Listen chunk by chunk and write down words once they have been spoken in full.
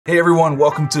Hey everyone,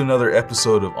 welcome to another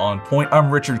episode of On Point. I'm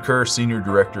Richard Kerr, Senior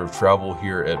Director of Travel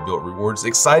here at Bilt Rewards.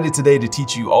 Excited today to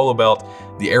teach you all about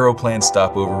the Aeroplan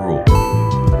Stopover Rule.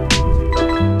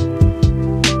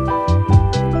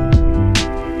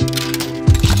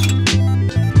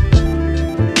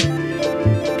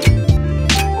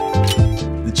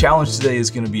 The challenge today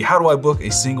is going to be, how do I book a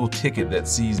single ticket that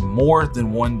sees more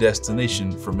than one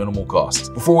destination for minimal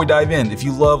cost? Before we dive in, if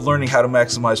you love learning how to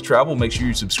maximize travel, make sure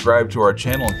you subscribe to our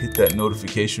channel and hit that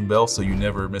notification bell so you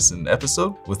never miss an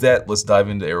episode. With that, let's dive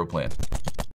into Aeroplan.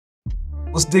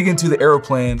 Let's dig into the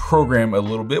Aeroplan program a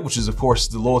little bit, which is of course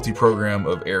the loyalty program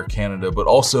of Air Canada, but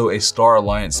also a Star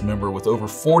Alliance member with over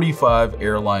 45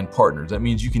 airline partners. That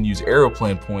means you can use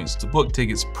Aeroplan points to book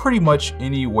tickets pretty much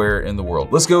anywhere in the world.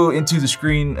 Let's go into the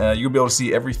screen. You'll be able to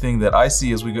see everything that I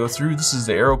see as we go through. This is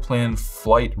the Aeroplan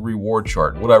flight reward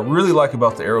chart. What I really like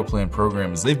about the Aeroplan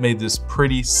program is they've made this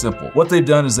pretty simple. What they've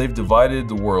done is they've divided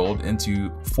the world into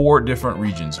 4 different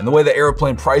regions. And the way that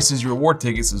Aeroplan prices your reward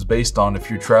tickets is based on if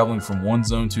you're traveling from one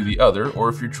zone to the other, or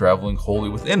if you're traveling wholly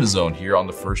within a zone. Here on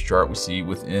the first chart we see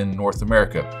within North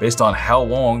America. Based on how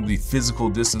long the physical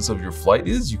distance of your flight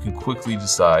is, you can quickly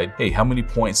decide, hey, how many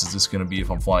points is this going to be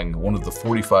if I'm flying one of the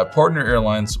 45 partner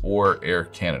airlines or Air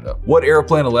Canada? What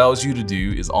Aeroplan allows you to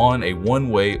do is on a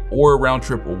one-way or a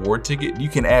round-trip award ticket, you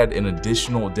can add an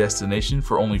additional destination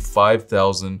for only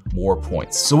 5,000 more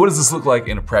points. So what does this look like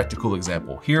in a practical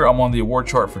example? Here I'm on the award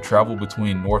chart for travel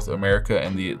between North America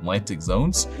and the Atlantic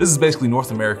zones. This is basically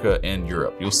North America and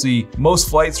Europe. You'll see most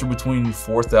flights are between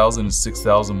 4,000 and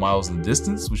 6,000 miles in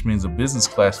distance, which means a business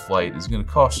class flight is going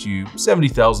to cost you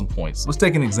 70,000 points. Let's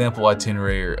take an example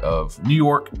itinerary of New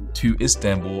York to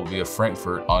Istanbul via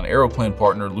Frankfurt on Aeroplan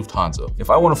partner Lufthansa. If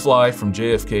I want to fly from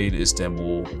JFK to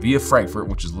Istanbul via Frankfurt,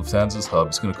 which is Lufthansa's hub,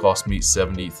 it's going to cost me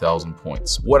 70,000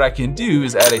 points. What I can do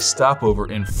is add a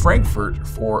stopover in Frankfurt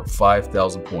for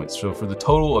 5,000 points. So for the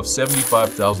total of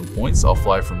 75,000 points, I'll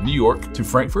fly from New York to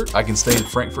Frankfurt. I can stay in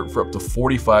Frankfurt for up to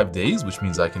 45 days, which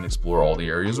means I can explore all the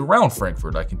areas around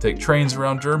Frankfurt. I can take trains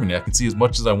around Germany. I can see as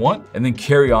much as I want, and then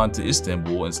carry on to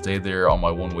Istanbul and stay there on my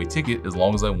one-way ticket as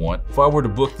long as I want. If I were to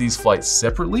book these flights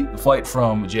separately, the flight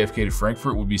from JFK to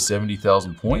Frankfurt would be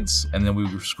 70,000 points, and then we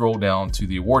would scroll down to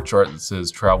the award chart that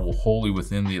says travel wholly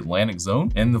within the Atlantic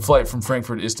zone, and the flight from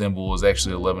Frankfurt to Istanbul is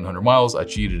actually 1,100 miles. I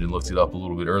cheated and looked it up a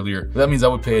little bit earlier. That means I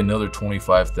would pay another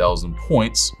 25,000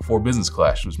 points for business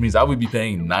class, which means I would be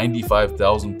paying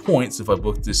 95,000 points if I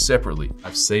booked this separately.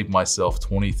 I've saved myself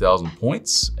 20,000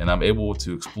 points, and I'm able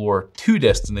to explore 2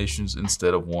 destinations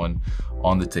instead of 1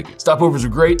 on the ticket. Stopovers are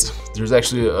great. There's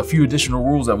actually a few additional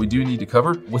rules that we do need to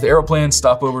cover. With Aeroplan,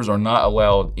 stopovers are not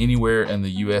allowed anywhere in the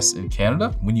US and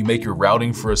Canada. When you make your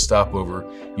routing for a stopover,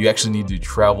 you actually need to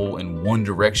travel in one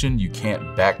direction. You can't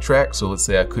backtrack. So let's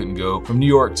say I couldn't go from New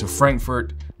York to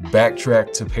Frankfurt,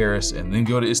 backtrack to Paris, and then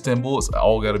go to Istanbul. It's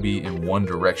all got to be in one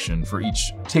direction for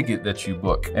each ticket that you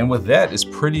book. And with that, it's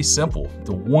pretty simple.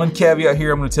 The one caveat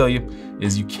here I'm going to tell you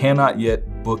is you cannot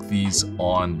yet book these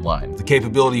online. The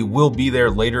capability will be there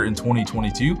later in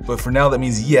 2022, but for now that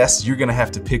means yes, you're gonna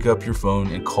have to pick up your phone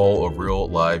and call a real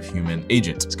live human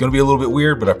agent. It's gonna be a little bit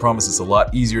weird, but I promise it's a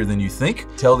lot easier than you think.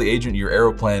 Tell the agent your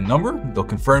Aeroplan number. They'll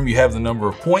confirm you have the number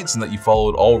of points and that you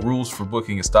followed all rules for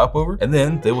booking a stopover, and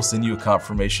then they will send you a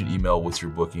confirmation email with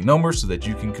your booking number so that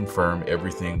you can confirm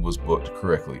everything was booked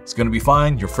correctly. It's gonna be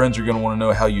fine. Your friends are gonna wanna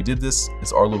know how you did this.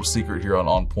 It's our little secret here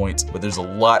on Point, but there's a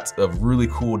lot of really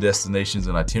cool destinations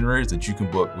and itineraries that you can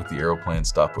book with the Aeroplan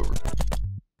Stopover.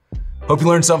 Hope you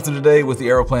learned something today with the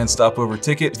Aeroplan Stopover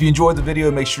ticket. If you enjoyed the video,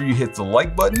 make sure you hit the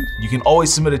like button. You can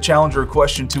always submit a challenge or a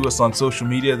question to us on social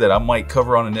media that I might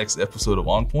cover on the next episode of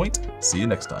On Point. See you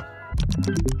next time.